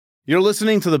You're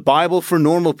listening to the Bible for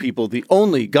Normal People, the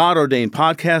only God-ordained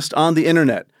podcast on the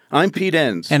internet. I'm Pete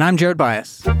Enns. And I'm Jared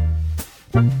Bias.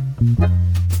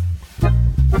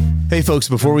 Hey folks,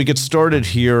 before we get started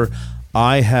here,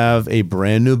 I have a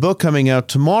brand new book coming out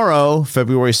tomorrow,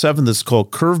 February 7th. It's called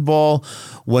Curveball,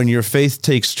 When Your Faith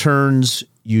Takes Turns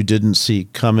You Didn't See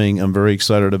Coming. I'm very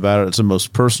excited about it. It's the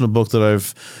most personal book that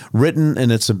I've written,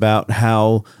 and it's about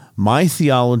how my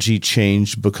theology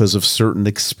changed because of certain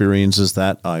experiences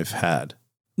that I've had.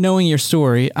 Knowing your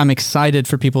story, I'm excited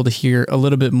for people to hear a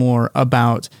little bit more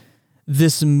about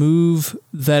this move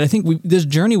that I think this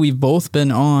journey we've both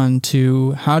been on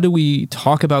to how do we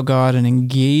talk about God and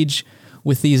engage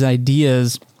with these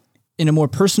ideas in a more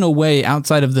personal way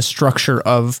outside of the structure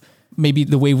of maybe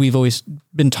the way we've always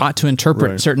been taught to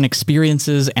interpret certain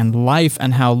experiences and life,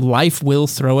 and how life will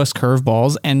throw us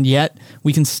curveballs, and yet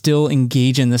we can still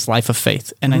engage in this life of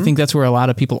faith. And I think that's where a lot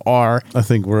of people are. I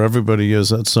think where everybody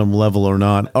is at some level or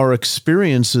not, our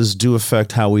experiences do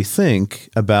affect how we think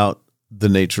about the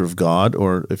nature of God,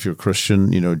 or if you're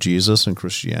Christian, Jesus and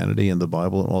Christianity and the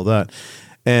Bible and all that.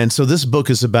 And so this book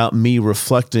is about me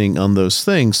reflecting on those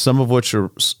things, some of which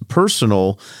are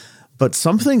personal, but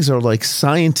some things are like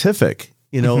scientific.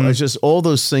 It's just all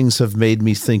those things have made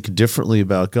me think differently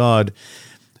about God.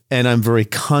 And I'm very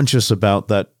conscious about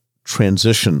that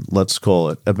transition, let's call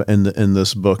it, in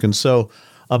this book. And so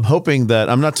I'm hoping that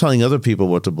I'm not telling other people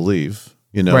what to believe.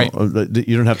 You don't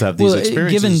have to have these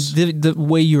experiences. Given the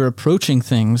way you're approaching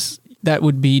things, that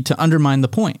would be to undermine the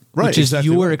point, which is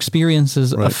your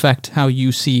experiences affect how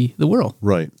you see the world.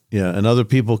 Right. Yeah. And other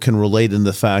people can relate in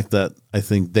the fact that I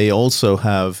think they also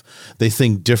they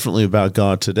think differently about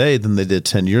God today than they did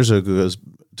 10 years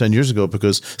ago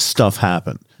because stuff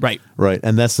happened. Right. Right.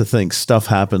 And that's the thing. Stuff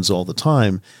happens all the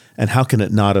time. And how can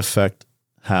it not affect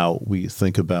how we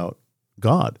think about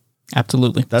God?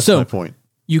 Absolutely. That's my point.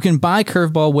 You can buy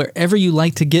Curveball wherever you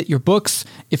like to get your books.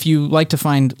 If you like to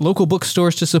find local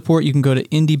bookstores to support, you can go to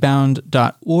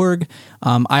indiebound.org.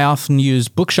 I often use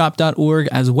bookshop.org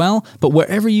as well. But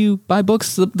wherever you buy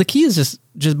books, the key is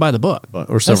just buy the book.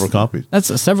 Or several copies.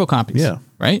 That's several copies. Yeah.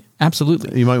 Right?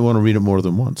 Absolutely. You might want to read it more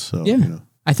than once. So, yeah.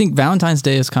 I think Valentine's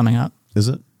Day is coming up. Is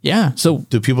it? Yeah. So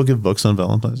do people give books on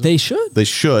Valentine's Day? They should. They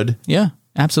should. Yeah,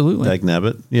 absolutely.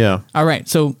 Dagnabbit. Yeah. All right.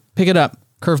 So pick it up.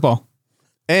 Curveball.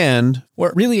 And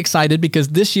we're really excited because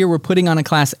this year we're putting on a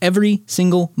class every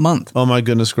single month. Oh my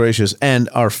goodness gracious. And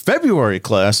our February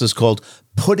class is called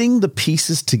Putting the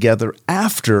Pieces Together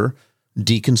After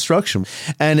Deconstruction.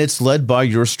 And it's led by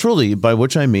yours truly, by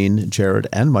which I mean Jared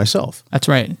and myself. That's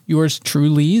right. Yours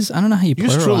truly's. I don't know how you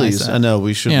pluralize yours truly's. that. I know,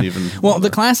 we shouldn't even. Well, the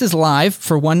class is live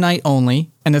for one night only,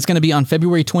 and it's going to be on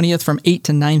February 20th from 8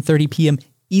 to 9:30 p.m.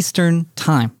 Eastern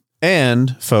Time.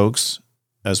 And folks,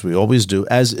 as we always do,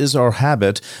 as is our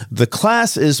habit, the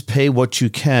class is pay what you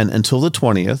can until the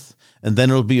 20th, and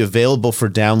then it'll be available for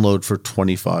download for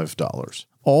 $25.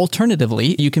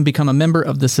 Alternatively, you can become a member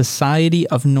of the Society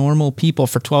of Normal People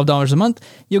for $12 a month.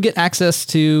 You'll get access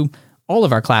to all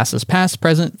of our classes, past,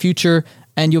 present, future,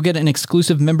 and you'll get an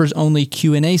exclusive members-only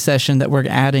Q&A session that we're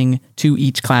adding to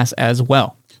each class as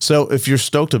well. So if you're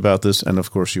stoked about this, and of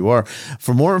course you are,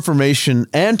 for more information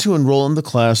and to enroll in the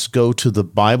class, go to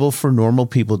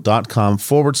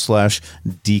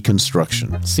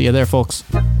thebiblefornormalpeople.com/deconstruction. See you there, folks.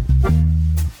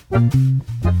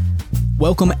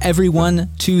 Welcome,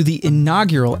 everyone, to the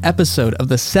inaugural episode of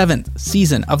the 7th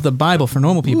season of the Bible for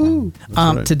Normal People.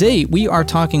 Today, we are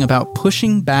talking about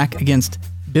pushing back against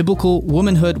biblical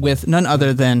womanhood with none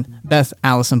other than Beth,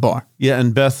 Allison, Barr. Yeah,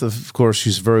 and Beth, of course,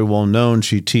 she's very well known.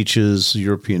 She teaches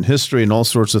European history and all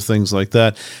sorts of things like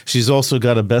that. She's also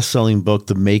got a best-selling book,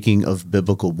 The Making of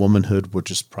Biblical Womanhood,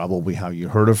 which is probably how you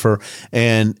heard of her.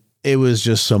 And it was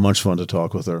just so much fun to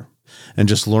talk with her and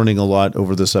just learning a lot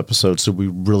over this episode. So we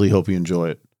really hope you enjoy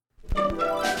it.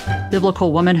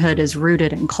 Biblical womanhood is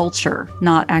rooted in culture,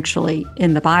 not actually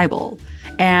in the Bible.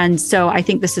 And so I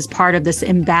think this is part of this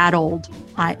embattled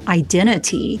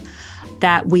identity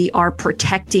that we are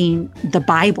protecting the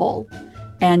Bible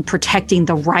and protecting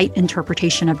the right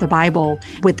interpretation of the Bible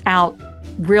without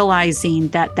realizing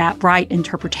that that right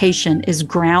interpretation is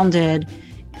grounded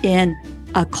in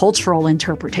a cultural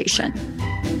interpretation.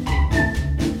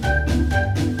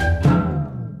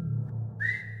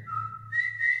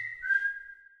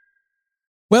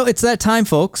 Well, it's that time,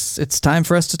 folks. It's time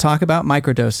for us to talk about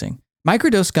microdosing.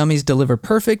 Microdose gummies deliver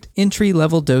perfect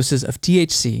entry-level doses of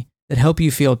THC that help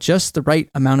you feel just the right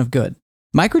amount of good.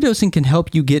 Microdosing can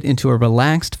help you get into a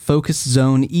relaxed, focused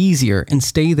zone easier and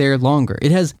stay there longer.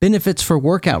 It has benefits for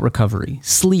workout recovery,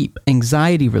 sleep,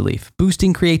 anxiety relief,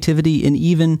 boosting creativity, and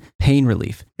even pain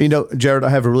relief. You know, Jared, I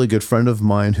have a really good friend of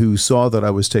mine who saw that I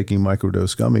was taking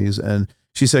microdose gummies, and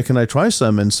she said, can I try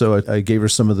some? And so I gave her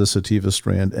some of the sativa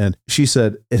strand, and she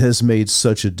said it has made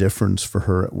such a difference for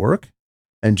her at work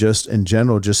and just in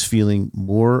general, just feeling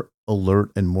more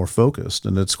alert and more focused.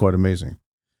 And it's quite amazing.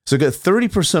 So get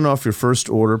 30% off your first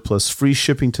order plus free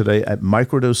shipping today at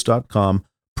microdose.com.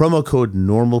 Promo code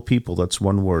NORMALPEOPLE. That's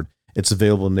one word. It's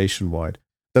available nationwide.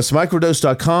 That's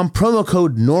microdose.com. Promo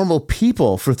code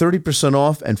NORMALPEOPLE for 30%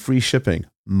 off and free shipping.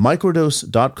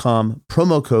 Microdose.com.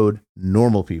 Promo code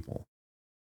NORMALPEOPLE.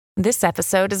 This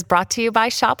episode is brought to you by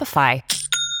Shopify.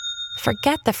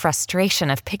 Forget the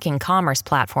frustration of picking commerce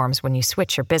platforms when you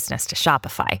switch your business to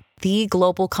Shopify, the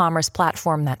global commerce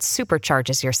platform that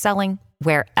supercharges your selling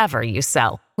wherever you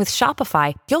sell. With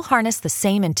Shopify, you'll harness the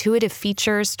same intuitive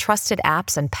features, trusted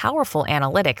apps, and powerful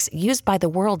analytics used by the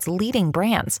world's leading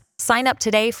brands. Sign up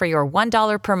today for your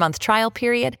 $1 per month trial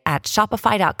period at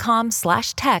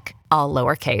shopify.com/tech, all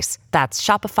lowercase. That's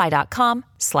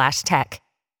shopify.com/tech.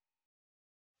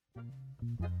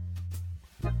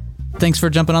 Thanks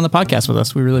for jumping on the podcast with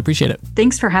us. We really appreciate it.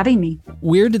 Thanks for having me.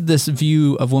 Where did this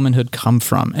view of womanhood come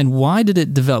from, and why did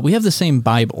it develop? We have the same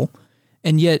Bible,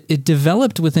 and yet it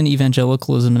developed within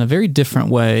evangelicalism in a very different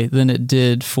way than it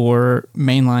did for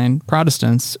mainline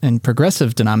Protestants and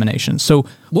progressive denominations. So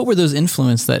what were those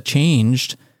influences that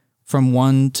changed from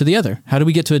one to the other? How do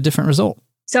we get to a different result?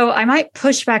 So I might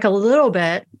push back a little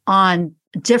bit on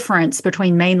difference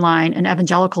between mainline and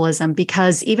evangelicalism,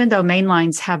 because even though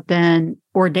mainlines have been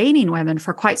ordaining women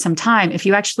for quite some time, if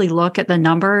you actually look at the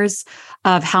numbers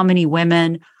of how many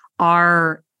women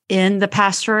are in the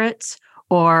pastorate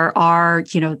or are,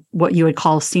 what you would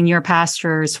call senior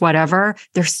pastors, whatever,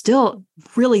 they're still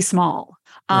really small.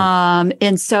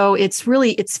 And so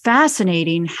it's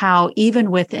fascinating how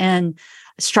even within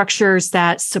structures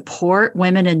that support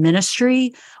women in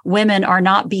ministry, women are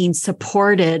not being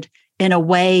supported in a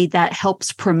way that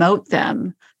helps promote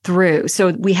them through. So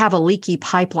we have a leaky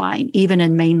pipeline, even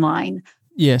in mainline.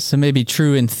 Yes, so maybe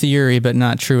true in theory, but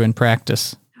not true in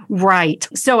practice. Right.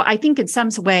 So I think in some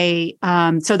way,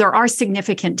 so there are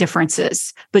significant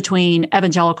differences between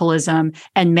evangelicalism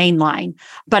and mainline.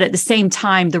 But at the same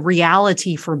time, the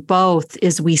reality for both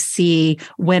is we see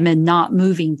women not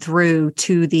moving through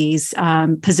to these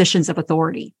positions of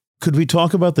authority. Could we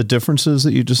talk about the differences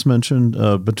that you just mentioned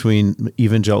between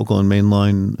evangelical and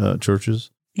mainline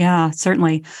churches? Yeah,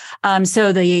 certainly.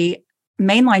 So the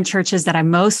mainline churches that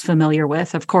I'm most familiar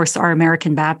with, of course, are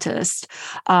American Baptist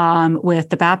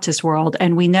with the Baptist world.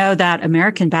 And we know that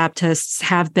American Baptists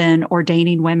have been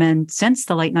ordaining women since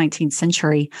the late 19th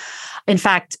century. In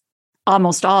fact,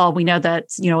 almost all, we know that,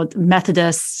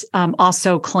 Methodists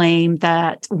also claim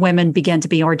that women began to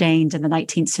be ordained in the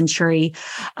 19th century.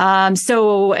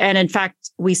 And in fact,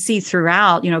 we see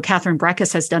throughout, Catherine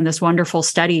Breckus has done this wonderful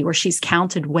study where she's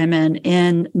counted women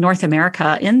in North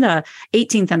America in the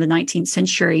 18th and the 19th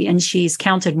century, and she's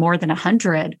counted more than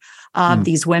 100 of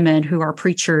these women who are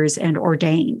preachers and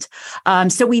ordained.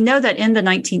 So we know that in the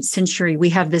 19th century, we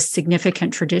have this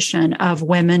significant tradition of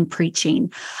women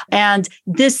preaching. And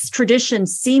this tradition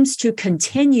seems to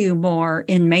continue more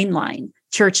in mainline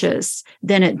churches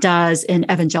than it does in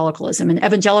evangelicalism. In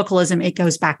evangelicalism, it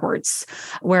goes backwards,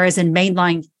 whereas in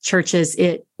mainline churches,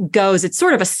 it's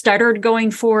sort of a stuttered going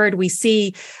forward. We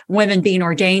see women being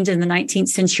ordained in the 19th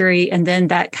century, and then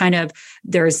that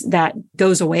that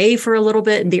goes away for a little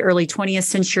bit in the early 20th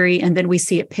century, and then we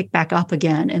see it pick back up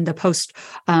again in the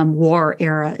post-war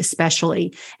era,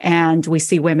 especially. And we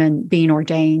see women being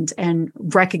ordained and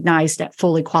recognized at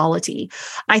full equality.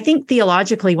 I think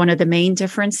theologically, one of the main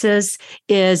differences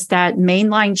is that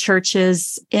mainline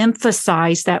churches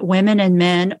emphasize that women and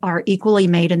men are equally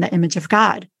made in the image of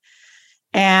God.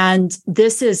 And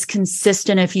this is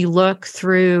consistent if you look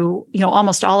through,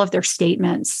 almost all of their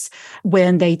statements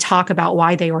when they talk about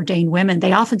why they ordain women.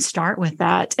 They often start with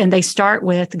that. And they start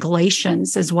with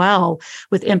Galatians as well,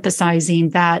 with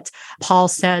emphasizing that Paul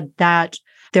said that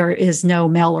there is no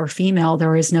male or female,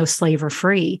 there is no slave or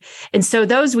free. And so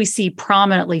those we see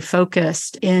prominently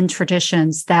focused in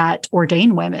traditions that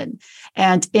ordain women.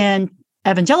 And in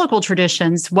evangelical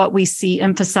traditions, what we see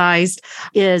emphasized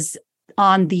is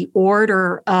on the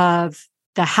order of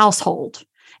the household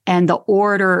and the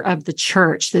order of the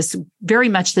church, this very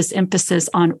much this emphasis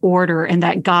on order, and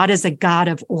that God is a God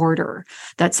of order.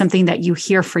 That's something that you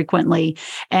hear frequently.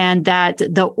 And that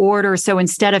the order, so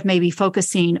instead of maybe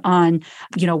focusing on,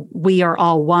 we are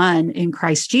all one in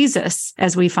Christ Jesus,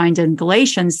 as we find in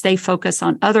Galatians, they focus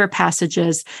on other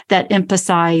passages that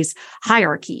emphasize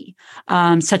hierarchy,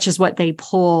 such as what they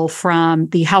pull from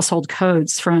the household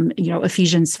codes from,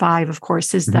 Ephesians 5, of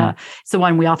course, is the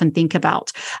one we often think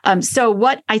about. So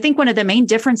what I think one of the main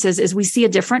differences is we see a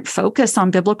different focus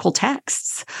on biblical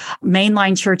texts.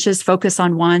 Mainline churches focus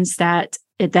on ones that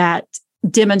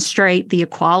demonstrate the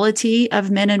equality of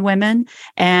men and women,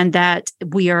 and that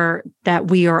we are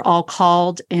all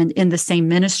called and in the same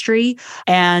ministry.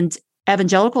 And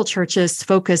evangelical churches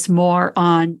focus more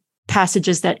on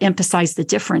passages that emphasize the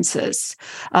differences,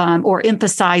 or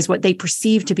emphasize what they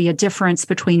perceive to be a difference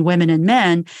between women and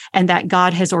men, and that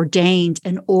God has ordained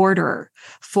an order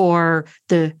for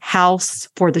the house,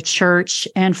 for the church,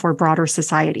 and for broader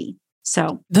society.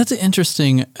 So that's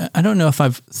interesting. I don't know if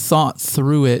I've thought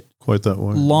through it quite that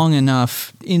way long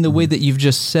enough in the way that you've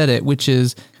just said it, which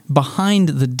is behind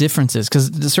the differences, because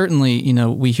certainly,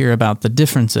 we hear about the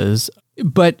differences,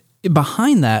 but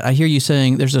behind that, I hear you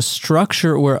saying there's a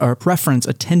structure or a preference,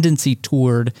 a tendency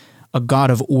toward a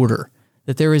God of order,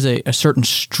 that there is a certain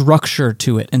structure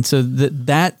to it. And so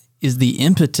that is the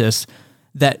impetus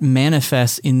that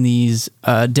manifests in these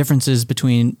differences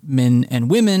between men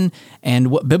and women. And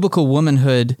what biblical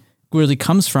womanhood really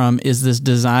comes from is this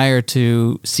desire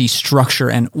to see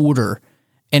structure and order.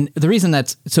 And the reason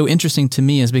that's so interesting to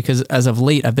me is because as of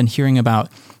late, I've been hearing about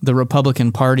the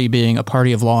Republican Party being a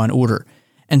party of law and order.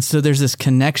 And so there's this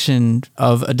connection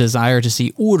of a desire to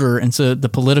see order. And so the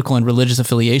political and religious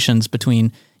affiliations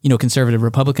between, conservative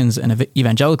Republicans and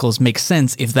evangelicals make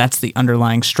sense if that's the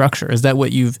underlying structure. Is that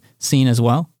what you've seen as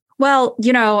well? Well,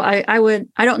 I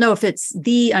don't know if it's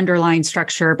the underlying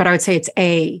structure, but I would say it's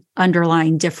a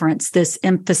underlying difference, this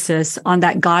emphasis on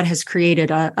that God has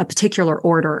created a particular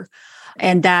order.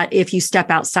 And that if you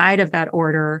step outside of that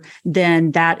order,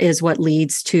 then that is what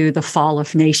leads to the fall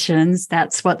of nations.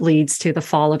 That's what leads to the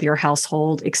fall of your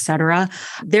household, et cetera.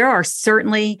 There are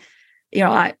certainly,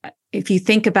 if you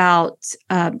think about,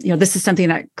 this is something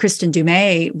that Kristen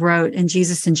Dumais wrote in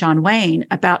Jesus and John Wayne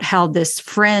about how this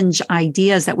fringe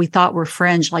ideas that we thought were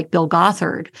fringe, like Bill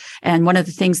Gothard. And one of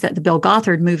the things that the Bill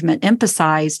Gothard movement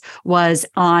emphasized was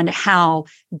on how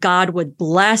God would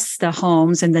bless the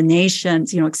homes and the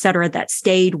nations, et cetera, that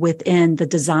stayed within the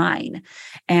design.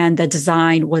 And the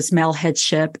design was male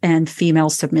headship and female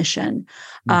submission.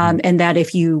 And that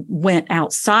if you went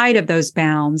outside of those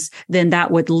bounds, then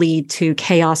that would lead to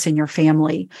chaos in your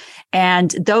family.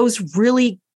 And those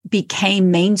really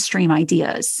became mainstream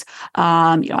ideas.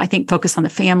 I think focus on the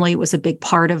family was a big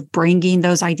part of bringing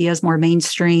those ideas more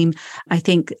mainstream. I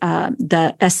think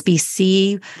the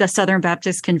SBC, the Southern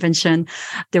Baptist Convention,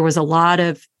 there was a lot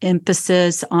of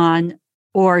emphasis on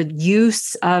or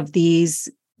use of these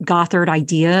Gothard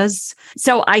ideas.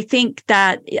 So I think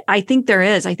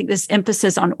this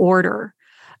emphasis on order,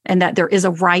 and that there is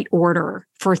a right order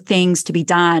for things to be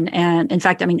done. And in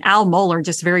fact, Al Mohler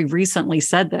just very recently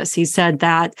said this. He said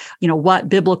that, what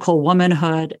biblical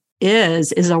womanhood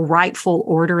is a rightful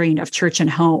ordering of church and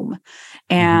home.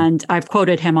 And I've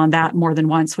quoted him on that more than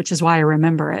once, which is why I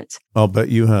remember it. I'll bet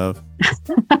you have.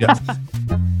 Yeah.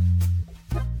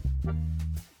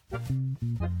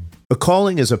 A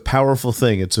calling is a powerful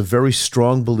thing. It's a very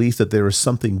strong belief that there is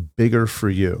something bigger for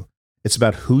you. It's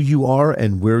about who you are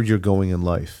and where you're going in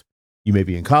life. You may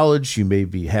be in college, you may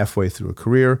be halfway through a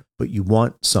career, but you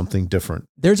want something different.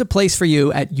 There's a place for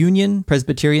you at Union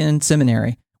Presbyterian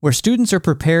Seminary, where students are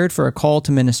prepared for a call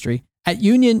to ministry. At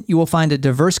Union, you will find a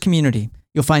diverse community.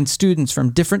 You'll find students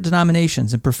from different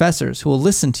denominations and professors who will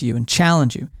listen to you and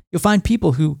challenge you. You'll find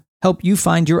people who help you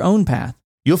find your own path.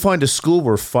 You'll find a school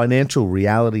where financial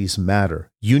realities matter.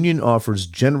 Union offers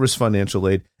generous financial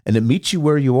aid, and it meets you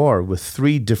where you are with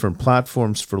 3 different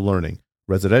platforms for learning: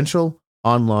 residential,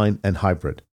 online, and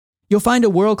hybrid. You'll find a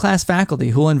world-class faculty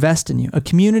who will invest in you, a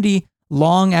community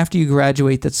long after you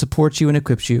graduate that supports you and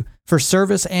equips you for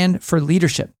service and for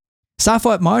leadership.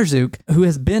 Safwat Marzouk, who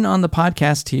has been on the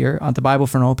podcast here on the Bible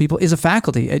for Normal People, is a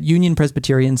faculty at Union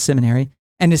Presbyterian Seminary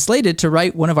and is slated to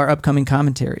write one of our upcoming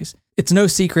commentaries. It's no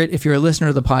secret, if you're a listener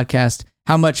to the podcast,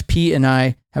 how much P and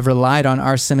I have relied on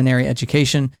our seminary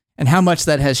education and how much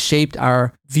that has shaped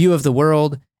our view of the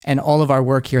world and all of our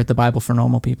work here at the Bible for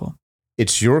Normal People.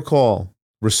 It's your call.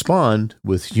 Respond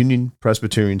with Union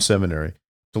Presbyterian Seminary.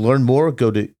 To learn more,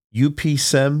 go to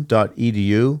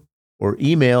upsem.edu or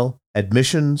email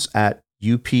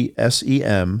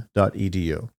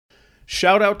admissions@upsem.edu.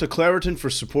 Shout out to Claritin for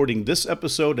supporting this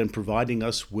episode and providing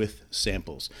us with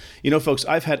samples. You know, folks,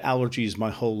 I've had allergies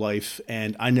my whole life,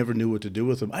 and I never knew what to do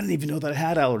with them. I didn't even know that I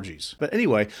had allergies. But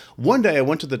anyway, one day I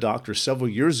went to the doctor several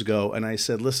years ago, and I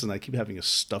said, listen, I keep having a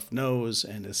stuffed nose,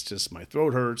 and it's just my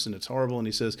throat hurts, and it's horrible. And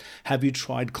he says, have you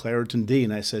tried Claritin D?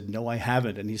 And I said, no, I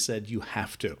haven't. And he said, you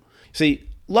have to. See,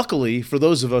 luckily, for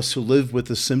those of us who live with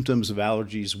the symptoms of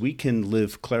allergies, we can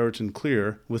live Claritin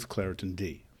Clear with Claritin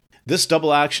D. This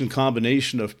double-action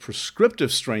combination of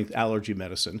prescriptive strength allergy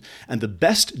medicine and the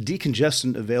best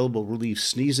decongestant available relieves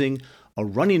sneezing, a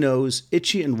runny nose,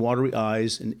 itchy and watery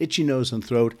eyes, an itchy nose and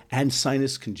throat, and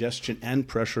sinus congestion and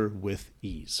pressure with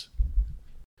ease.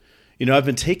 You know, I've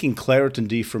been taking Claritin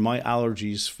D for my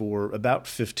allergies for about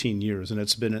 15 years, and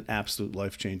it's been an absolute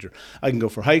life changer. I can go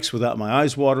for hikes without my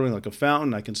eyes watering like a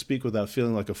fountain. I can speak without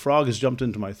feeling like a frog has jumped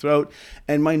into my throat,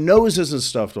 and my nose isn't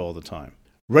stuffed all the time.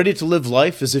 Ready to live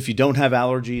life as if you don't have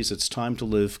allergies? It's time to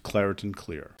live Claritin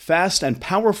Clear. Fast and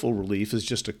powerful relief is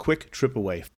just a quick trip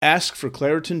away. Ask for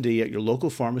Claritin D at your local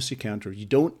pharmacy counter. You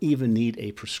don't even need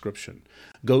a prescription.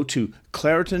 Go to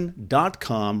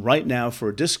Claritin.com right now for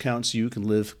a discount so you can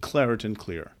live Claritin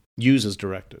Clear. Use as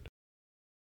directed.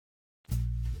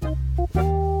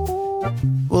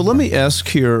 Well, let me ask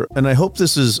here, and I hope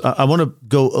this is, I want to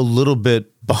go a little bit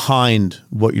behind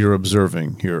what you're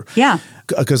observing here. Yeah.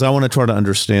 Because I want to try to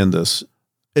understand this.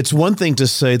 It's one thing to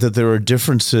say that there are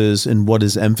differences in what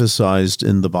is emphasized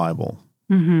in the Bible,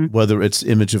 whether it's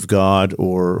image of God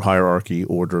or hierarchy,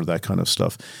 order, that kind of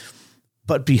stuff.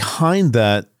 But behind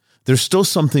that, there's still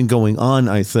something going on,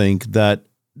 I think, that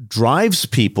drives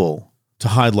people to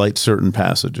highlight certain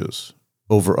passages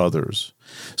over others.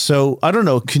 So I don't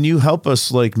know, can you help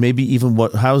us, like maybe even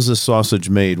how's the sausage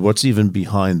made? What's even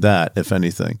behind that, if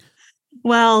anything?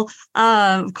 Well,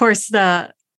 of course,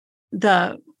 the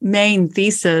main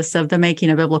thesis of the making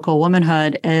of biblical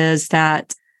womanhood is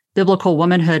that biblical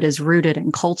womanhood is rooted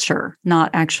in culture, not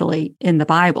actually in the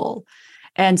Bible.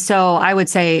 And so I would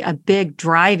say a big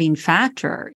driving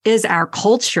factor is our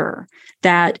culture,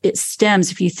 that it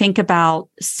stems, if you think about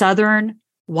Southern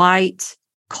white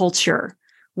culture,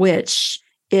 which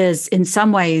is in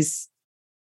some ways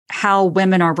how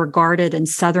women are regarded in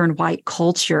Southern white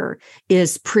culture,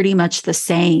 is pretty much the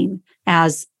same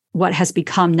as what has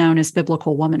become known as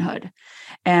biblical womanhood.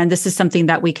 And this is something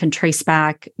that we can trace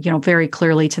back, very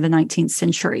clearly to the 19th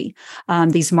century.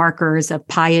 These markers of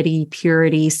piety,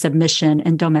 purity, submission,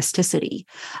 and domesticity,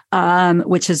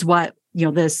 which is what,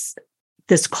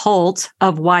 this cult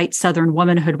of white Southern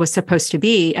womanhood was supposed to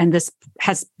be. And this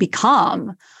has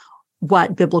become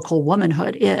what biblical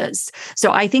womanhood is.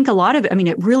 So I think a lot of it,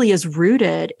 it really is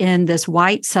rooted in this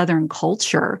white Southern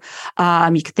culture.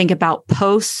 You could think about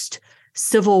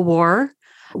post-Civil War,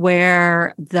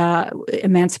 where the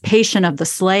emancipation of the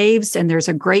slaves, and there's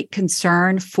a great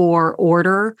concern for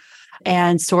order.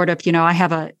 And sort of, I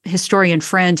have a historian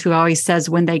friend who always says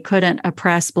when they couldn't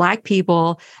oppress Black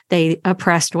people, they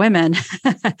oppressed women.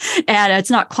 And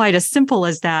it's not quite as simple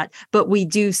as that, but we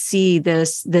do see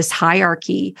this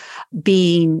hierarchy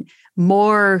being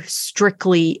more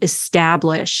strictly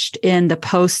established in the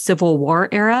post-Civil War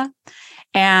era.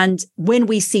 And when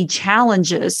we see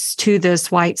challenges to this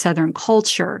white Southern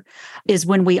culture is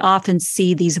when we often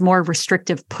see these more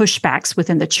restrictive pushbacks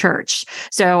within the church.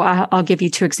 So I'll give you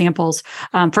two examples.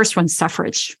 First one,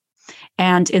 suffrage.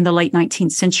 And in the late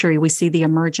 19th century, we see the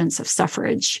emergence of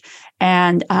suffrage.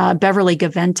 And Beverly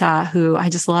Gaventa, who I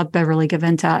just love Beverly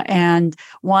Gaventa. And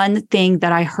one thing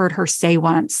that I heard her say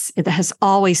once that has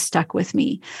always stuck with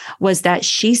me was that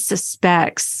she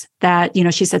suspects that,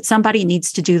 she said, somebody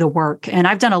needs to do the work. And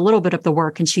I've done a little bit of the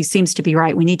work, and she seems to be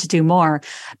right. We need to do more.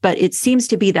 But it seems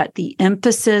to be that the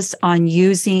emphasis on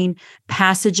using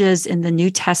passages in the New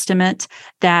Testament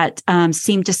that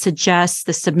seem to suggest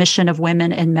the submission of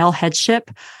women and male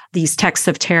headship, these texts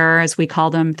of terror, as we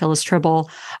call them, Phyllis Tribble,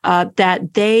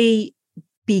 that they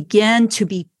begin to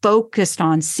be focused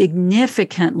on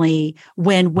significantly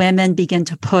when women begin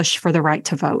to push for the right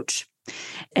to vote.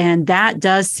 And that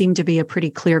does seem to be a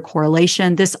pretty clear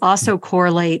correlation. This also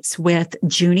correlates with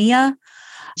Junia.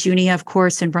 Junia, of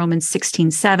course, in Romans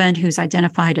 16:7, who's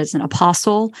identified as an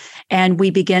apostle. And we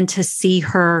begin to see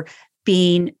her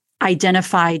being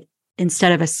identified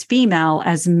instead of as female,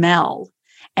 as male.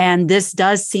 And this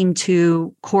does seem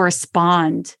to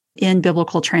correspond in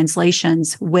biblical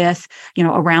translations with,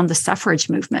 around the suffrage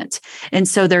movement. And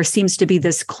so there seems to be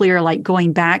this clear,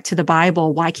 going back to the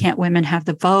Bible, why can't women have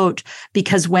the vote?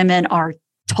 Because women are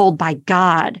told by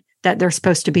God that they're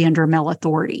supposed to be under male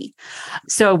authority.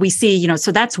 So we see,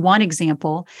 so that's one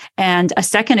example. And a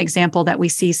second example that we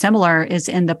see similar is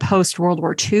in the post-World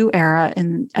War II era,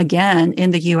 and again,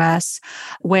 in the U.S.,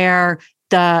 where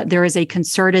there is a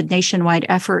concerted nationwide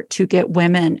effort to get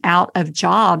women out of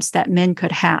jobs that men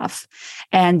could have.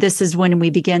 And this is when we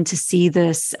begin to see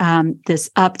this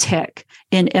uptick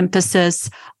in emphasis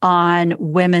on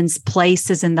women's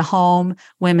places in the home.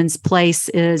 Women's place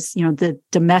is, the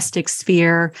domestic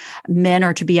sphere. Men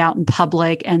are to be out in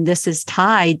public. And this is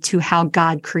tied to how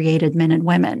God created men and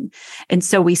women. And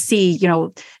so we see,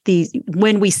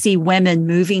 when we see women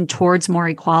moving towards more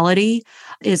equality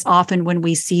is often when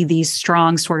we see these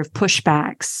strong sort of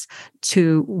pushbacks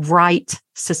to right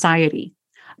society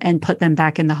and put them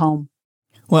back in the home.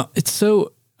 Well, it's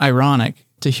so ironic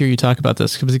to hear you talk about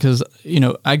this because,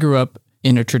 I grew up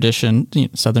in a tradition,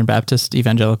 Southern Baptist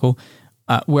evangelical,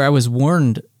 where I was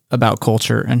warned about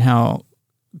culture and how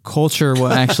culture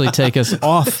will actually take us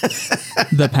off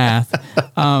the path.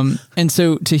 And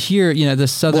so to hear, the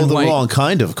Southern the wrong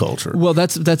kind of culture. Well,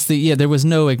 that's there was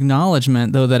no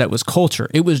acknowledgement though that it was culture.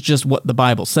 It was just what the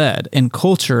Bible said. And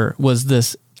culture was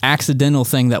this accidental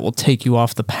thing that will take you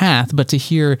off the path. But to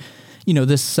hear,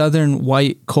 this Southern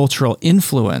white cultural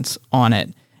influence on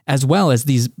it, as well as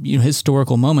these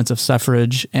historical moments of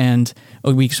suffrage, and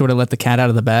we sort of let the cat out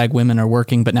of the bag. Women are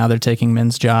working, but now they're taking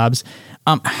men's jobs.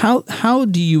 How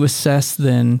do you assess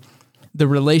then the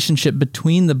relationship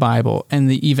between the Bible and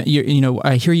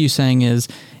I hear you saying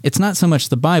it's not so much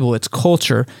the Bible, it's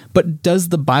culture, but does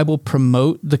the Bible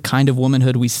promote the kind of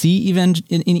womanhood we see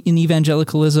in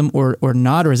evangelicalism or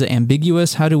not, or is it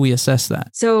ambiguous? How do we assess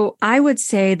that? So I would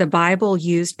say the Bible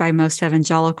used by most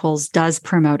evangelicals does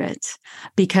promote it,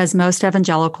 because most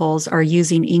evangelicals are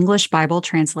using English Bible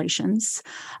translations,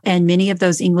 and many of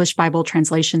those English Bible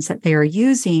translations that they are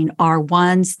using are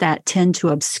ones that tend to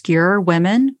obscure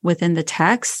women within the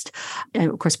text.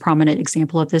 And of course, prominent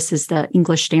example of this is the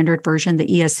English Standard Version, the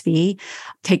ESV.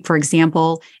 Take, for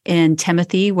example, in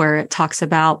Timothy, where it talks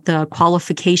about the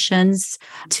qualifications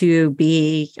to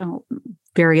be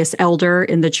various elder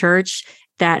in the church,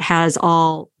 that has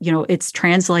all, it's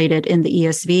translated in the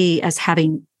ESV as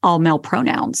having all male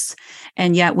pronouns.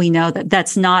 And yet we know that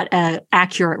that's not an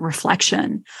accurate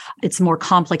reflection. It's more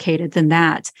complicated than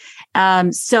that.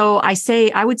 So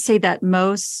I would say that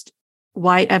most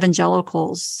white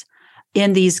evangelicals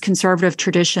in these conservative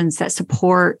traditions that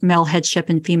support male headship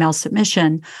and female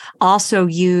submission also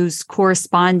use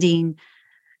corresponding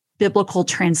biblical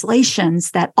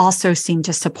translations that also seem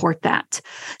to support that.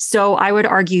 So I would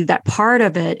argue that part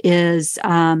of it is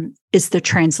the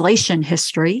translation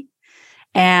history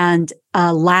and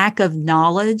a lack of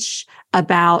knowledge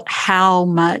about how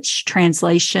much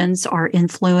translations are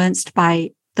influenced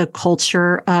by the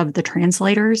culture of the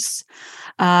translators.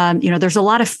 There's a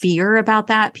lot of fear about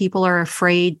that. People are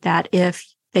afraid that if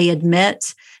they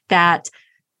admit that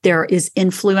there is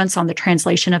influence on the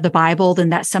translation of the Bible, then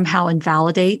that somehow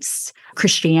invalidates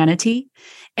Christianity.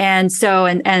 And so,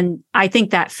 and I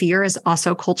think that fear is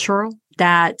also cultural,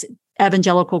 that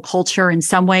evangelical culture in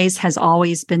some ways has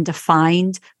always been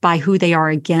defined by who they are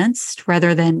against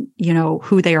rather than,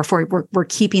 who they are for. We're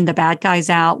keeping the bad guys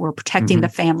out. We're protecting the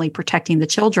family, protecting the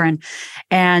children.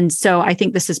 And so I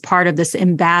think this is part of this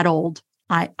embattled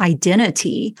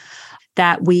identity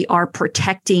that we are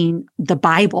protecting the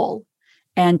Bible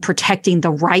and protecting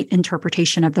the right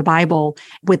interpretation of the Bible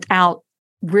without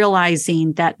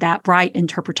realizing that that right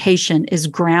interpretation is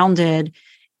grounded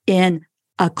in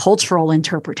a cultural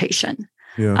interpretation.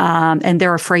 Yeah. And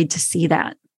they're afraid to see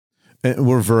that. And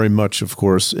we're very much, of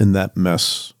course, in that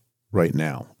mess right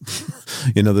now.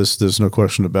 There's no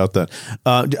question about that.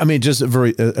 Just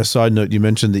a side note, you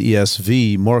mentioned the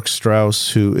ESV. Mark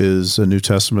Strauss, who is a New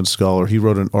Testament scholar, he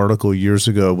wrote an article years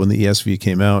ago when the ESV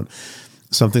came out,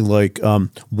 something like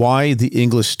why the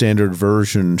English Standard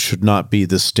Version should not be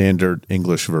the standard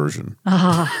English version.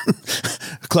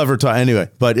 Clever time. Anyway,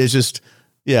 but it's just...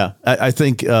 Yeah, I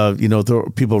think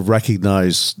people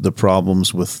recognize the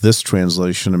problems with this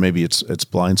translation, and maybe it's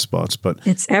blind spots, but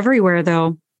it's everywhere,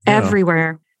 though. Yeah.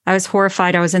 Everywhere. I was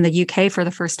horrified. I was in the UK for the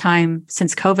first time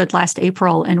since COVID last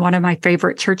April, in one of my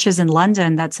favorite churches in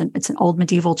London. It's an old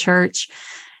medieval church,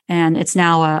 and it's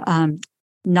now a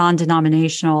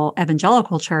non-denominational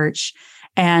evangelical church.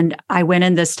 And I went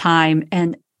in this time,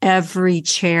 and every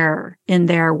chair in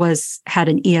there had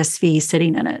an ESV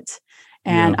sitting in it.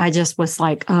 And I just was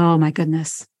like, oh my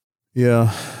goodness.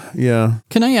 Yeah. Yeah.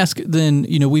 Can I ask then,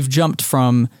 we've jumped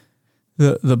from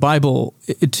the Bible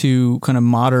to kind of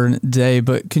modern day,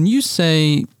 but can you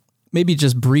say maybe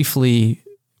just briefly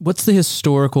what's the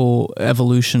historical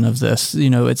evolution of this?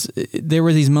 There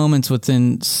were these moments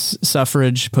within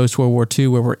suffrage post World War II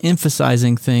where we're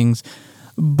emphasizing things,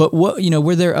 but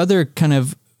were there other kind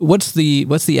of, what's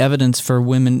the evidence for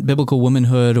biblical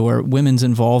womanhood or women's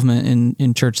involvement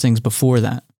in church things before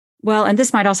that? Well, and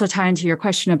this might also tie into your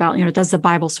question about, does the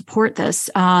Bible support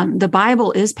this? The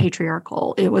Bible is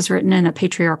patriarchal. It was written in a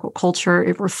patriarchal culture.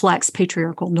 It reflects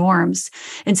patriarchal norms.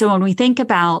 And so when we think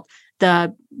about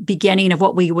the beginning of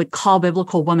what we would call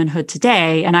biblical womanhood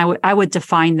today, and I would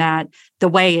define that the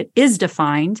way it is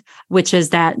defined, which is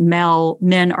that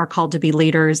men are called to be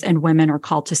leaders and women are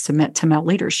called to submit to male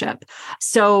leadership.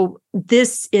 So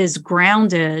this is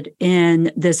grounded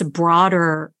in this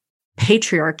broader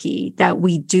patriarchy that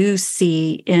we do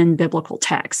see in biblical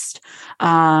text.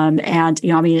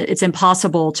 It's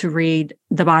impossible to read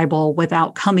the Bible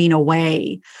without coming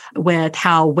away with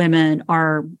how women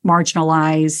are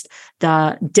marginalized,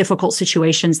 the difficult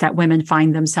situations that women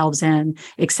find themselves in,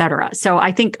 et cetera. So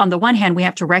I think on the one hand, we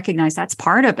have to recognize that's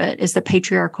part of it, is the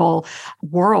patriarchal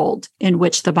world in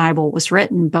which the Bible was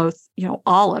written. Both,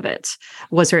 all of it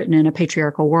was written in a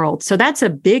patriarchal world. So that's a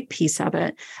big piece of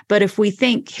it. But if we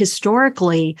think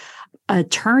historically, a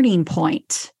turning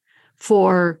point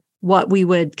for what we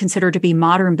would consider to be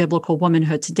modern biblical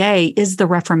womanhood today is the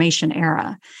Reformation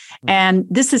era. And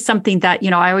this is something that,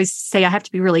 I always say I have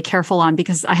to be really careful on,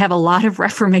 because I have a lot of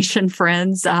Reformation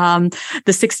friends. The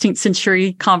 16th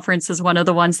Century Conference is one of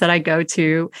the ones that I go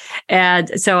to.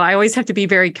 And so I always have to be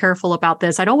very careful about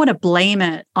this. I don't want to blame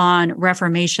it on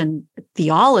Reformation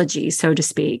theology, so to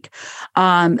speak.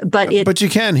 But you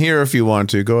can here if you want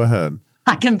to. Go ahead.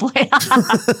 I can blame.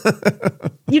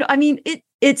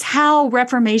 It's how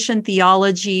Reformation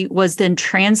theology was then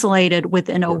translated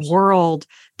within a world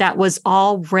that was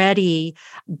already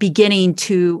beginning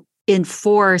to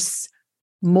enforce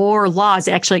more laws.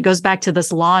 Actually, it goes back to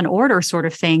this law and order sort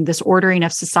of thing, this ordering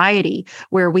of society,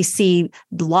 where we see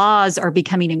laws are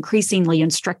becoming increasingly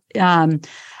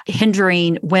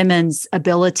hindering women's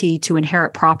ability to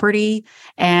inherit property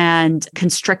and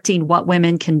constricting what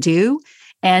women can do.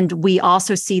 And we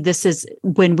also see this is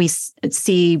when we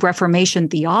see Reformation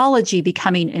theology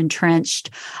becoming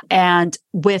entrenched, and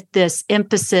with this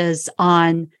emphasis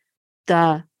on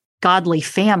the godly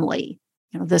family,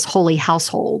 this holy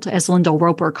household, as Lyndall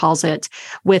Roper calls it,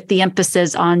 with the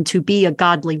emphasis on to be a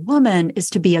godly woman is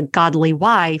to be a godly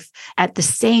wife, at the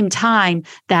same time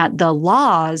that the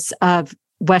laws of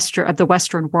the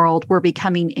Western world were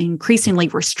becoming increasingly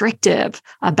restrictive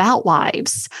about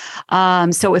wives.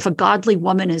 So if a godly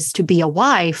woman is to be a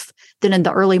wife, then in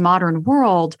the early modern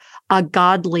world, a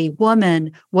godly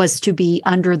woman was to be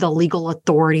under the legal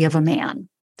authority of a man.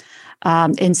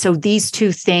 And so these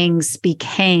two things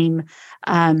became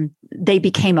a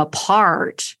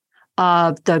part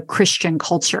of the Christian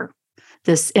culture,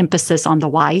 this emphasis on the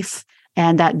wife,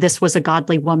 and that this was a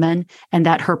godly woman, and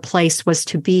that her place was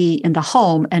to be in the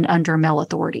home and under male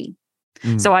authority.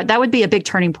 So that would be a big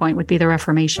turning point, would be the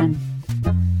Reformation.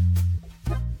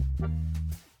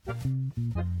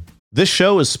 This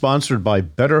show is sponsored by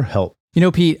BetterHelp.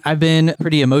 Pete, I've been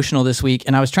pretty emotional this week,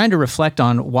 and I was trying to reflect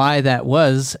on why that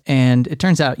was. And it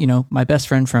turns out, my best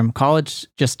friend from college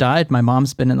just died. My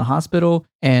mom's been in the hospital,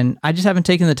 and I just haven't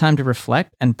taken the time to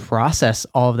reflect and process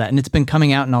all of that. And it's been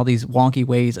coming out in all these wonky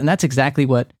ways. And that's exactly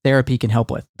what therapy can help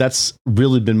with. That's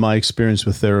really been my experience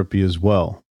with therapy as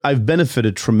well. I've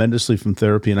benefited tremendously from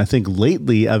therapy. And I think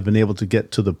lately I've been able to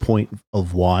get to the point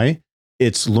of why.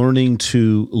 It's learning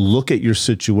to look at your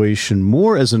situation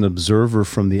more as an observer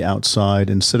from the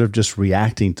outside instead of just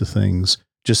reacting to things,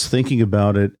 just thinking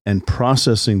about it and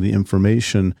processing the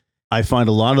information. I find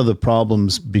a lot of the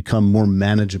problems become more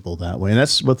manageable that way. And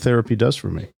that's what therapy does for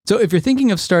me. So if you're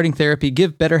thinking of starting therapy,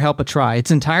 give BetterHelp a try. It's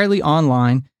entirely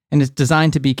online, and it's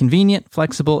designed to be convenient,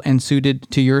 flexible, and suited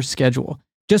to your schedule.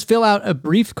 Just fill out a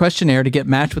brief questionnaire to get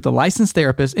matched with a licensed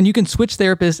therapist, and you can switch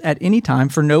therapists at any time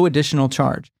for no additional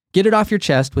charge. Get it off your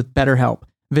chest with BetterHelp.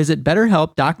 Visit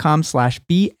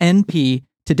BetterHelp.com/BNP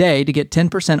today to get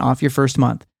 10% off your first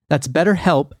month. That's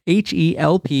BetterHelp,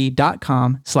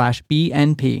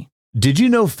 HELP.com/BNP. Did you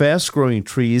know Fast Growing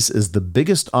Trees is the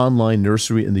biggest online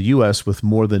nursery in the U.S. with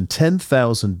more than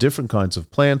 10,000 different kinds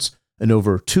of plants and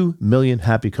over 2 million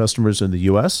happy customers in the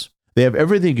U.S.? They have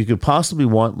everything you could possibly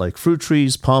want, like fruit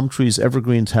trees, palm trees,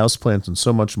 evergreens, houseplants, and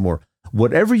so much more.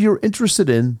 Whatever you're interested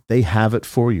in, they have it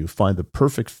for you. Find the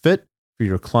perfect fit for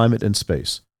your climate and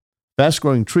space. Fast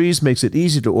Growing Trees makes it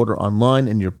easy to order online,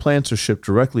 and your plants are shipped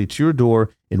directly to your door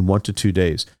in 1 to 2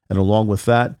 days. And along with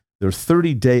that, their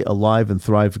 30-day Alive and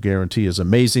Thrive guarantee is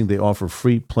amazing. They offer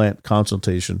free plant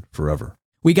consultation forever.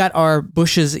 We got our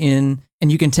bushes in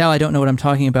And you can tell I don't know what I'm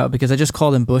talking about because I just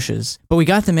called them bushes. But we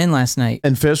got them in last night.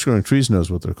 And Fast Growing Trees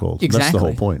knows what they're called. Exactly. That's the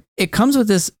whole point. It comes with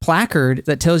this placard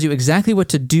that tells you exactly what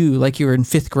to do like you were in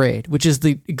 5th grade, which is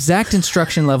the exact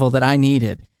instruction level that I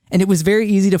needed. And it was very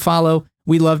easy to follow.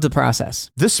 We loved the process.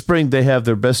 This spring, they have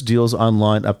their best deals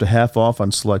online, up to half off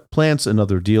on select plants and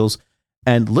other deals.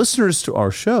 And listeners to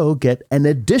our show get an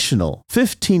additional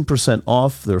 15%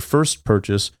 off their first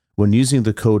purchase when using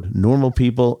the code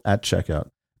NORMALPEOPLE at checkout.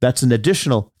 That's an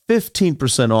additional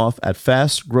 15% off at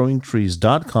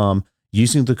fastgrowingtrees.com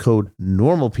using the code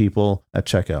NORMALPEOPLE at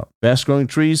checkout.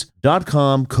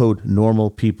 Fastgrowingtrees.com, code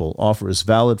NORMALPEOPLE. Offer is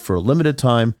valid for a limited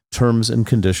time. Terms and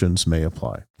conditions may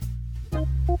apply.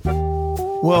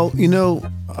 Well,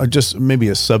 just maybe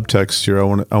a subtext here I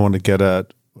want to get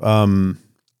at.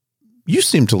 You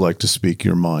seem to like to speak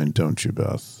your mind, don't you,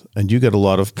 Beth? And you get a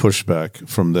lot of pushback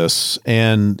from this.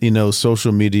 And,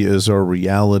 social media is our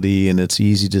reality, and it's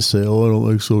easy to say, oh, I don't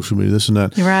like social media, this and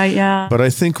that. You're right, yeah. But I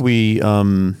think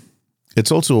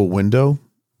it's also a window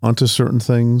onto certain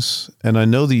things. And I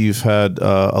know that you've had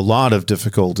a lot of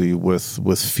difficulty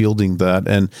with fielding that.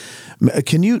 And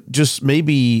can you just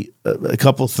maybe a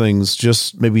couple things,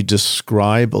 just maybe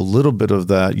describe a little bit of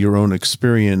that, your own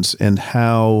experience, and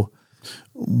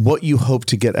what you hope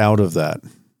to get out of that,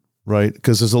 right?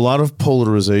 Because there's a lot of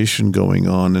polarization going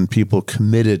on and people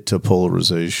committed to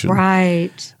polarization.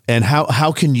 Right. And how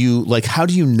do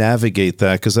you navigate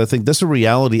that? Because I think that's a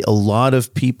reality. A lot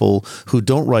of people who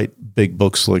don't write big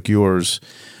books like yours,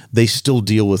 they still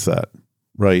deal with that,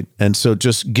 right? And so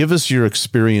just give us your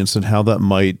experience and how that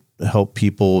might help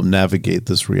people navigate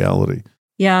this reality.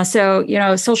 Yeah. So,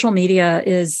 social media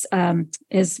is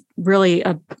really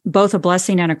both a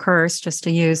blessing and a curse, just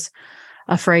to use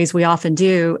a phrase we often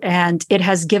do. And it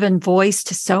has given voice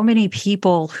to so many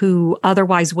people who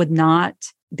otherwise would not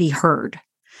be heard.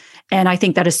 And I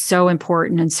think that is so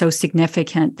important and so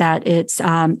significant that it's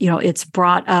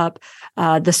brought up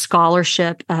the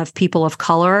scholarship of people of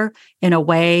color in a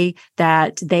way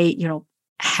that they,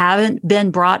 haven't been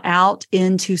brought out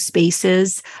into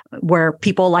spaces where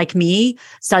people like me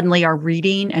suddenly are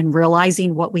reading and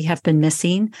realizing what we have been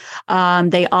missing.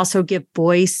 They also give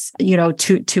voice,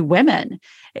 to women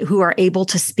who are able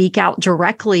to speak out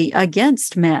directly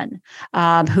against men,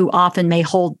 who often may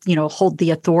hold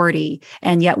the authority.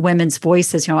 And yet women's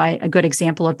voices, a good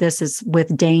example of this is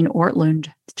with Dane Ortlund,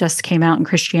 just came out in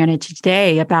Christianity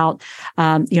Today about,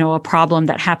 a problem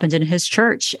that happened in his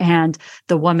church. And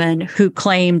the woman who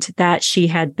claimed that she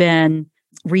had been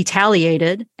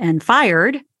retaliated and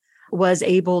fired was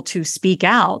able to speak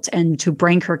out and to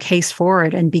bring her case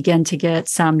forward and begin to get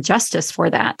some justice for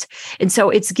that. And so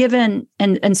it's given,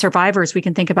 and survivors, we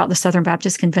can think about the Southern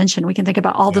Baptist Convention. We can think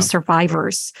about all the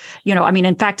survivors.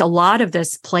 In fact, a lot of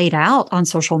this played out on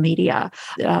social media.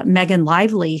 Megan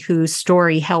Lively, whose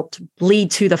story helped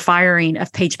lead to the firing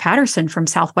of Paige Patterson from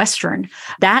Southwestern,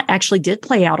 that actually did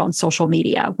play out on social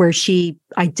media, where she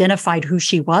identified who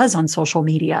she was on social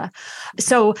media.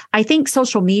 So I think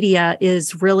social media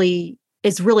is really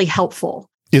helpful.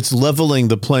 It's leveling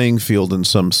the playing field in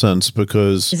some sense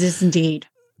because it is indeed.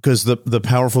 Because the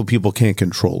powerful people can't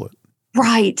control it.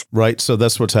 Right. Right. So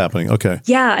that's what's happening. Okay.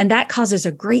 Yeah. And that causes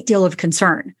a great deal of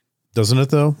concern. Doesn't it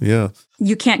though? Yeah.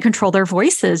 You can't control their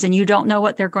voices and you don't know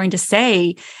what they're going to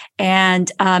say. And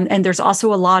there's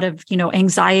also a lot of,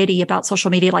 anxiety about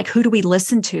social media. Like, who do we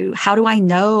listen to? How do I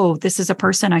know this is a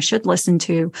person I should listen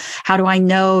to? How do I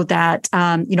know that,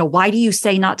 why do you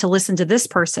say not to listen to this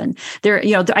person?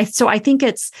 So I think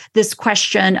it's this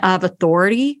question of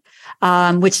authority,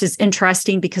 which is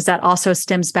interesting because that also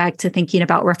stems back to thinking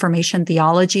about Reformation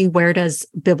theology. Where does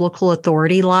biblical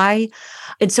authority lie?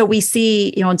 And so we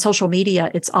see, on social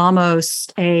media, it's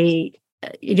almost a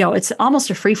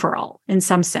free-for-all in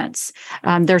some sense.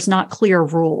 There's not clear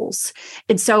rules.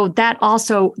 And so that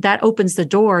opens the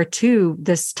door to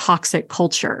this toxic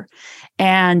culture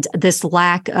and this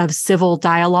lack of civil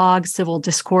dialogue, civil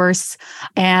discourse.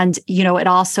 And, it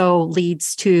also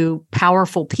leads to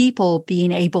powerful people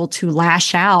being able to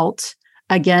lash out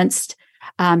against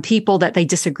people that they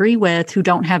disagree with who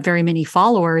don't have very many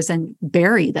followers and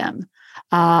bury them.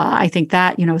 I think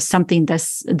that, something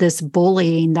this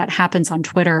bullying that happens on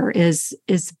Twitter is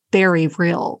very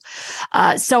real.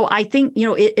 So I think,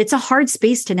 it's a hard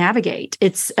space to navigate.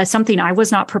 It's something I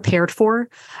was not prepared for.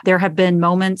 There have been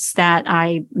moments that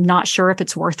I'm not sure if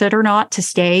it's worth it or not to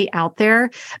stay out there.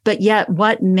 But yet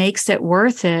what makes it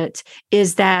worth it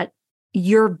is that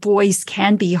your voice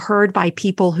can be heard by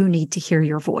people who need to hear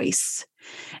your voice.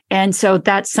 And so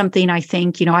that's something I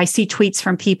think, I see tweets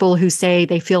from people who say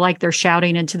they feel like they're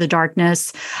shouting into the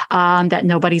darkness, that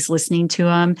nobody's listening to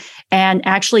them. And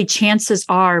actually, chances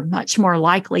are much more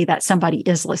likely that somebody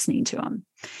is listening to them.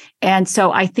 And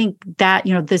so I think that,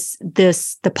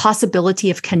 the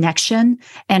possibility of connection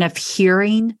and of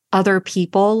hearing other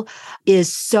people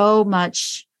is so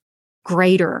much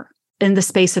greater in the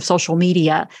space of social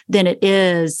media than it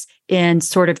is in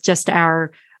sort of just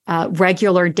our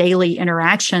regular daily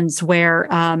interactions where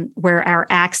our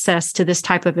access to this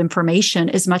type of information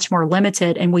is much more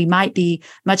limited, and we might be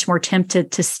much more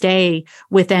tempted to stay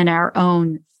within our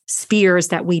own spheres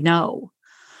that we know.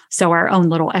 So our own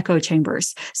little echo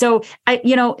chambers. So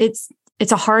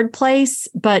it's a hard place,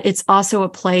 but it's also a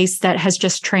place that has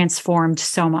just transformed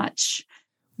so much.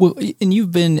 Well, and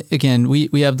you've been, again,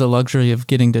 we have the luxury of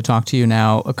getting to talk to you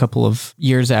now a couple of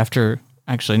years after.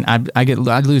 Actually,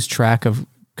 I lose track of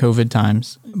COVID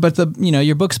times, but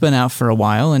your book's been out for a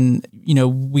while, and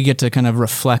we get to kind of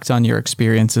reflect on your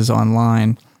experiences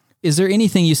online. Is there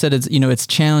anything, you said it's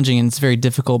challenging and it's very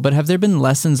difficult, but have there been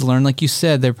lessons learned? Like you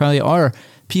said, there probably are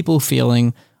people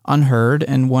feeling unheard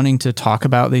and wanting to talk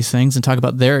about these things and talk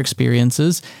about their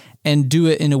experiences, and do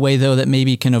it in a way though that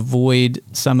maybe can avoid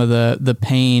some of the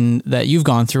pain that you've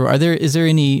gone through. Is there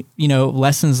any,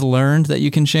 lessons learned that you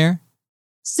can share?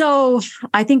 So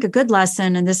I think a good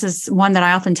lesson, and this is one that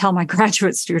I often tell my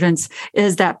graduate students,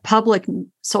 is that public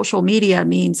social media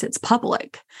means it's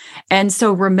public. And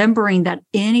so remembering that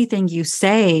anything you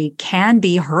say can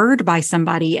be heard by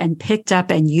somebody and picked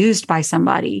up and used by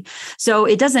somebody. So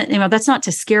it doesn't, that's not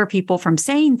to scare people from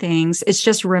saying things. It's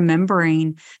just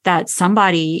remembering that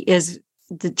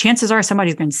the chances are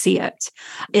somebody's going to see it.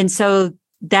 And so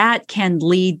that can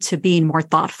lead to being more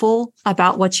thoughtful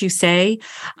about what you say.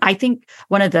 I think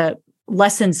one of the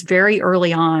lessons very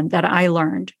early on that I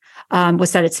learned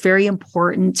was that it's very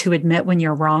important to admit when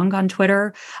you're wrong on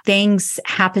Twitter. Things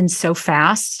happen so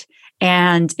fast.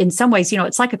 And in some ways,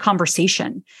 it's like a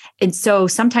conversation. And so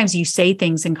sometimes you say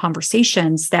things in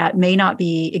conversations that may not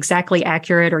be exactly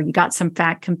accurate, or you got some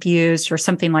fact confused or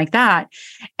something like that.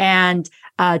 And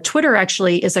Twitter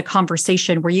actually is a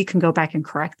conversation where you can go back and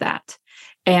correct that.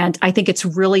 And I think it's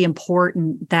really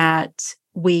important that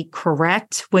we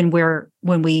correct when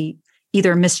we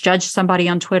either misjudge somebody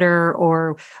on Twitter,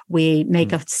 or we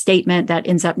make a statement that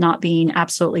ends up not being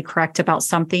absolutely correct about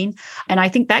something. And I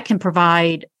think that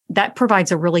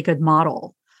provides a really good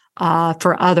model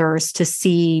for others to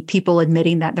see people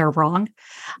admitting that they're wrong.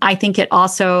 I think it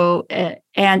also,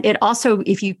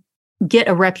 if you get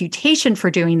a reputation for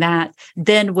doing that,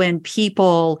 then when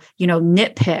people,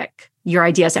 nitpick your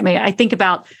ideas. I think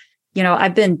about,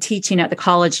 I've been teaching at the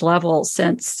college level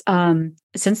since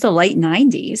the late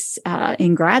 90s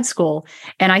in grad school.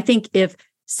 And I think if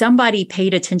somebody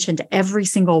paid attention to every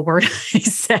single word I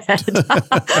said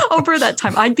over that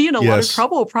time, I'd be in a lot of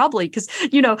trouble probably, because,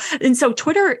 and so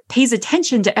Twitter pays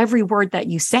attention to every word that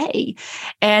you say.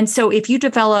 And so if you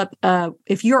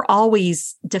if you're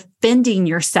always defending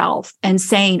yourself and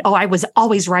saying, oh, I was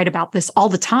always right about this all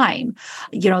the time,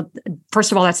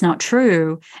 first of all, that's not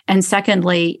true. And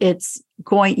secondly, it's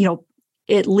going,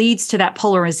 it leads to that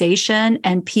polarization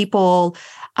and people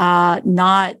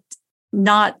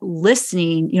not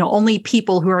listening. Only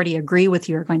people who already agree with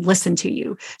you are going to listen to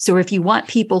you. So if you want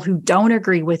people who don't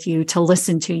agree with you to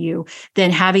listen to you, then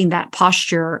having that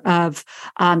posture of,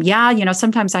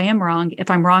 sometimes I am wrong. If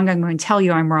I'm wrong, I'm going to tell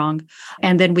you I'm wrong.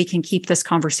 And then we can keep this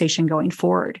conversation going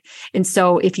forward. And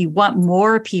so if you want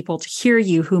more people to hear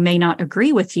you who may not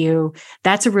agree with you,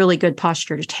 that's a really good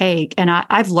posture to take. And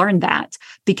I've learned that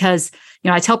because,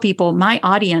 I tell people my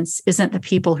audience isn't the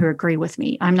people who agree with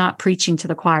me. I'm not preaching to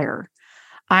the choir.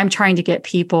 I'm trying to get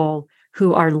people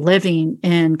who are living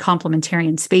in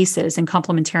complementarian spaces, and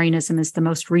complementarianism is the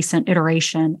most recent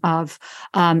iteration of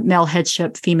male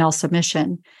headship, female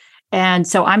submission. And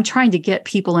so I'm trying to get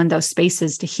people in those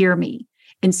spaces to hear me.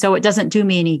 And so it doesn't do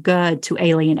me any good to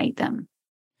alienate them.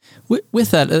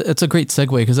 With that, it's a great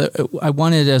segue, because I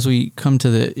wanted, as we come to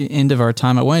the end of our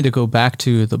time, I wanted to go back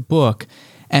to the book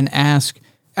and ask,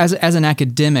 as an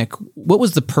academic, what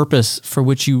was the purpose for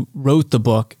which you wrote the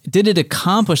book? Did it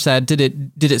accomplish that? Did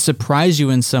it surprise you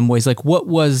in some ways? Like, what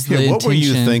was the intention? What were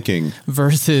you thinking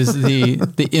versus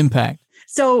the impact?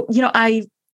 So,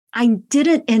 I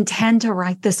didn't intend to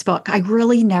write this book. I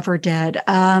really never did.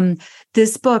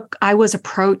 This book, I was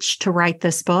approached to write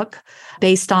this book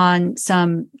based on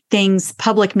some things,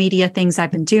 public media things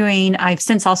I've been doing. I've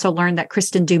since also learned that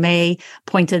Kristen Dumais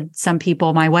pointed some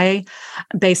people my way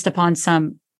based upon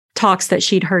some talks that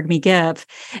she'd heard me give.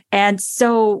 And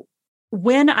so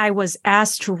when I was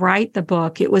asked to write the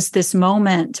book, it was this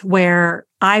moment where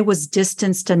I was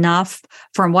distanced enough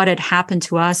from what had happened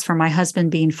to us, from my husband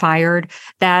being fired,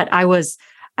 that I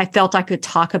felt I could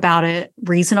talk about it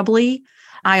reasonably.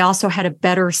 I also had a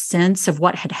better sense of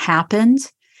what had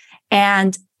happened.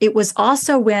 And it was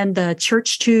also when the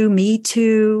Church Too, Me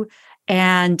Too,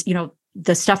 and,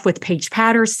 the stuff with Paige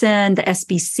Patterson, the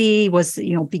SBC was,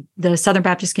 the Southern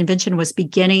Baptist Convention was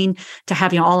beginning to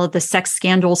have, all of the sex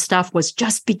scandal stuff was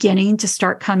just beginning to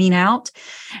start coming out.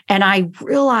 And I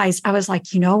realized, I was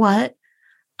like, you know what?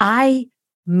 I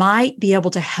might be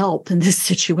able to help in this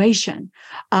situation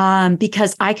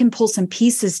because I can pull some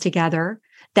pieces together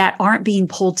that aren't being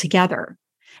pulled together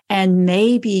and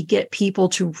maybe get people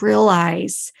to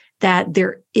realize that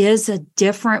there is a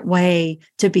different way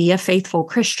to be a faithful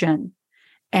Christian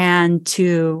and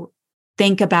to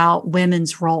think about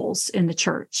women's roles in the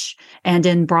church and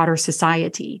in broader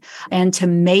society, and to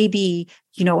maybe,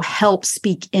 help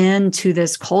speak into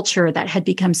this culture that had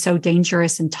become so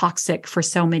dangerous and toxic for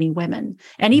so many women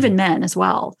and even men as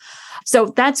well.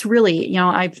 So that's really,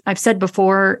 I've said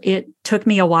before, it took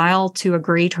me a while to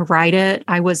agree to write it.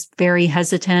 I was very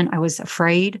hesitant. I was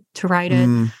afraid to write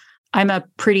it. I'm a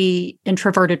pretty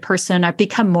introverted person. I've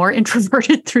become more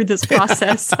introverted through this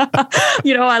process.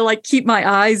 I keep my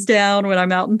eyes down when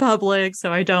I'm out in public,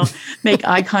 so I don't make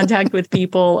eye contact with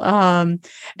people. And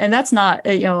that's not,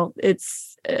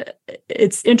 it's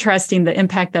interesting the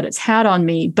impact that it's had on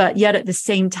me. But yet at the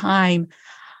same time,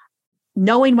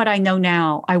 knowing what I know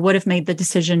now, I would have made the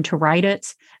decision to write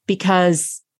it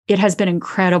because it has been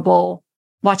incredible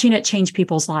watching it change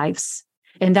people's lives.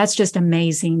 And that's just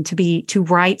amazing to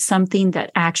write something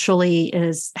that actually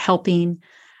is helping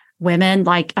women.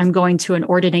 Like, I'm going to an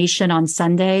ordination on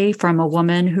Sunday from a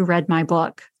woman who read my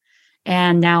book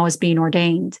and now is being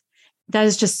ordained. That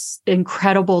is just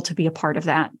incredible to be a part of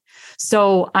that.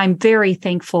 So I'm very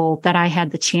thankful that I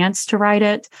had the chance to write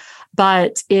it,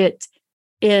 but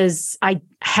I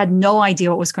had no idea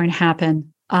what was going to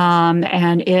happen.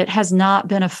 And it has not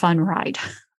been a fun ride.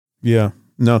 Yeah.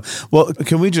 No. Well,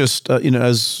 can we just,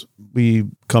 as we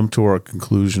come to our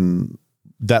conclusion,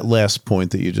 that last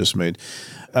point that you just made,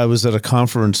 I was at a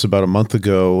conference about a month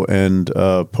ago and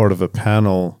part of a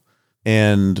panel.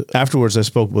 And afterwards, I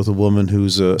spoke with a woman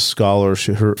who's a scholar.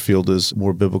 Her field is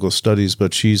more biblical studies,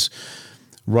 but she's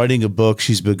writing a book.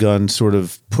 She's begun sort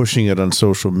of pushing it on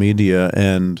social media.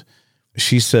 And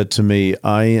she said to me,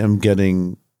 I am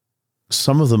getting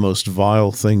some of the most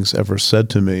vile things ever said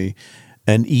to me,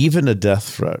 and even a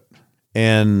death threat.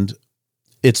 And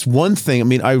it's one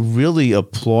thing, I really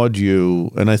applaud you.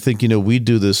 And I think, we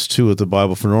do this too at the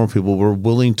Bible for Normal People. We're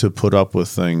willing to put up with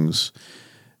things,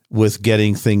 with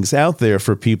getting things out there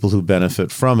for people who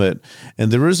benefit from it.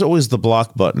 And there is always the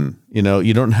block button.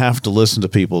 You don't have to listen to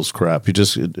people's crap. You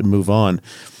just move on.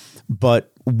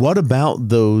 But what about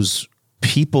those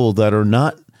people that are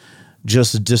not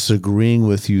just disagreeing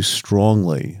with you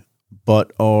strongly,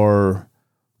 but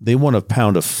they want a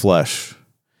pound of flesh?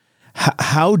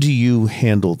 How do you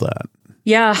handle that?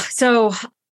 Yeah. So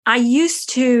I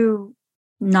used to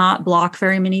not block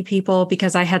very many people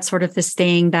because I had sort of this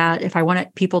thing that if I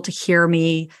wanted people to hear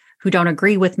me who don't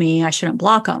agree with me, I shouldn't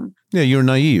block them. Yeah, you're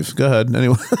naive. Go ahead.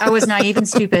 Anyway. I was naive and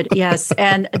stupid. Yes.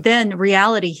 And then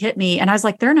reality hit me and I was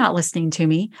like, they're not listening to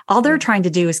me. All they're trying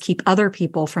to do is keep other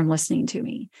people from listening to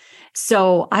me.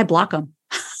 So I block them.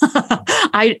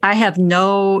 I have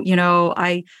no,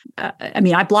 I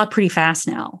block pretty fast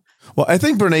now. Well, I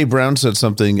think Brene Brown said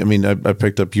something, I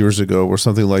picked up years ago, where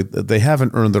something like, they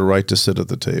haven't earned the right to sit at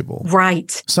the table.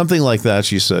 Right. Something like that,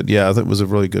 she said. Yeah, that was a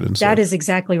really good insight. That is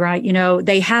exactly right.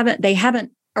 They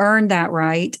haven't earned that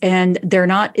right, and they're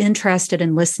not interested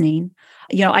in listening.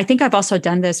 I think I've also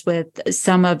done this with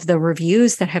some of the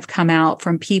reviews that have come out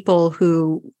from people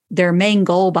who their main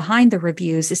goal behind the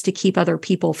reviews is to keep other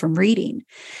people from reading.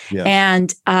 Yeah.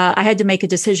 And I had to make a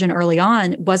decision early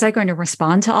on. Was I going to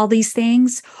respond to all these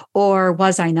things or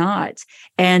was I not?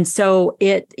 And so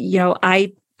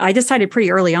I decided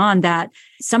pretty early on that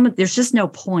there's just no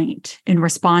point in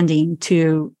responding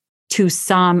to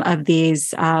some of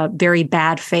these very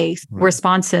bad faith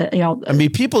responses.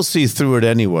 People see through it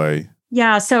anyway.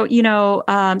 Yeah. So,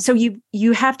 so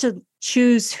you have to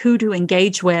choose who to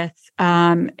engage with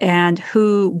and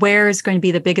where is going to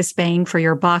be the biggest bang for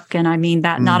your buck. And I mean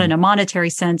that not in a monetary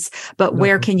sense, but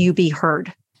where can you be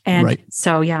heard? And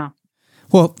so, yeah.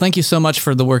 Well, thank you so much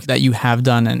for the work that you have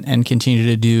done and continue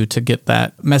to do to get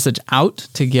that message out,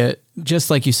 to get, just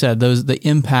like you said, the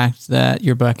impact that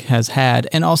your book has had,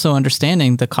 and also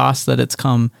understanding the cost that it's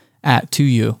come to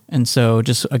you. And so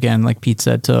just again, like Pete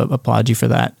said, to applaud you for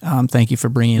that. Thank you for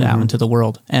bringing it out into the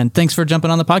world. And thanks for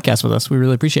jumping on the podcast with us. We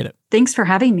really appreciate it. Thanks for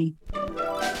having me.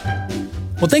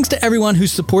 Well, thanks to everyone who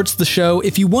supports the show.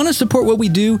 If you want to support what we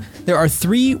do, there are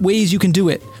 3 ways you can do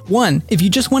it. 1, if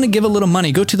you just want to give a little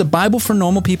money, go to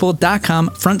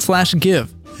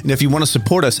thebiblefornormalpeople.com/give. And if you want to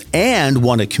support us and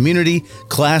want a community,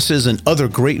 classes, and other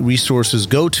great resources,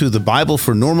 go to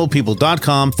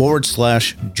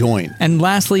thebiblefornormalpeople.com/join. And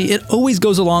lastly, it always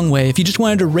goes a long way if you just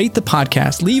wanted to rate the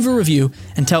podcast, leave a review,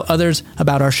 and tell others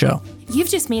about our show. You've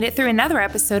just made it through another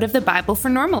episode of The Bible for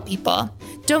Normal People.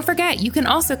 Don't forget, you can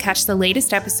also catch the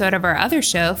latest episode of our other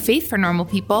show, Faith for Normal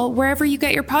People, wherever you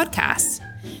get your podcasts.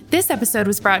 This episode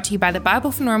was brought to you by the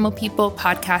Bible for Normal People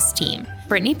podcast team.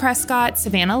 Brittany Prescott,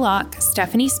 Savannah Locke,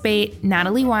 Stephanie Spate,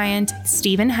 Natalie Wyant,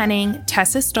 Stephen Henning,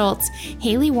 Tessa Stoltz,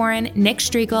 Haley Warren, Nick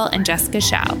Striegel, and Jessica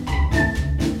Schau.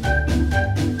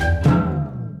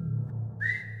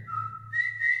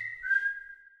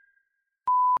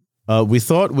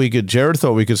 Jared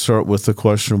thought we could start with the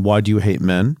question, why do you hate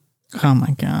men? Oh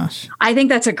my gosh. I think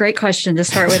that's a great question to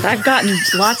start with. I've gotten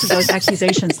lots of those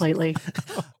accusations lately.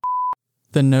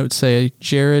 The notes say,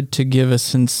 Jared to give a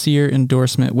sincere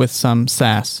endorsement with some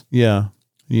sass. Yeah.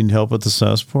 You need help with the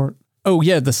sass part? Oh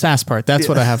yeah, the sass part. That's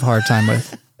what I have a hard time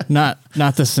with. Not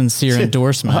the sincere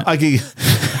endorsement. I think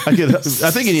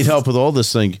you need help with all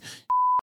this thing.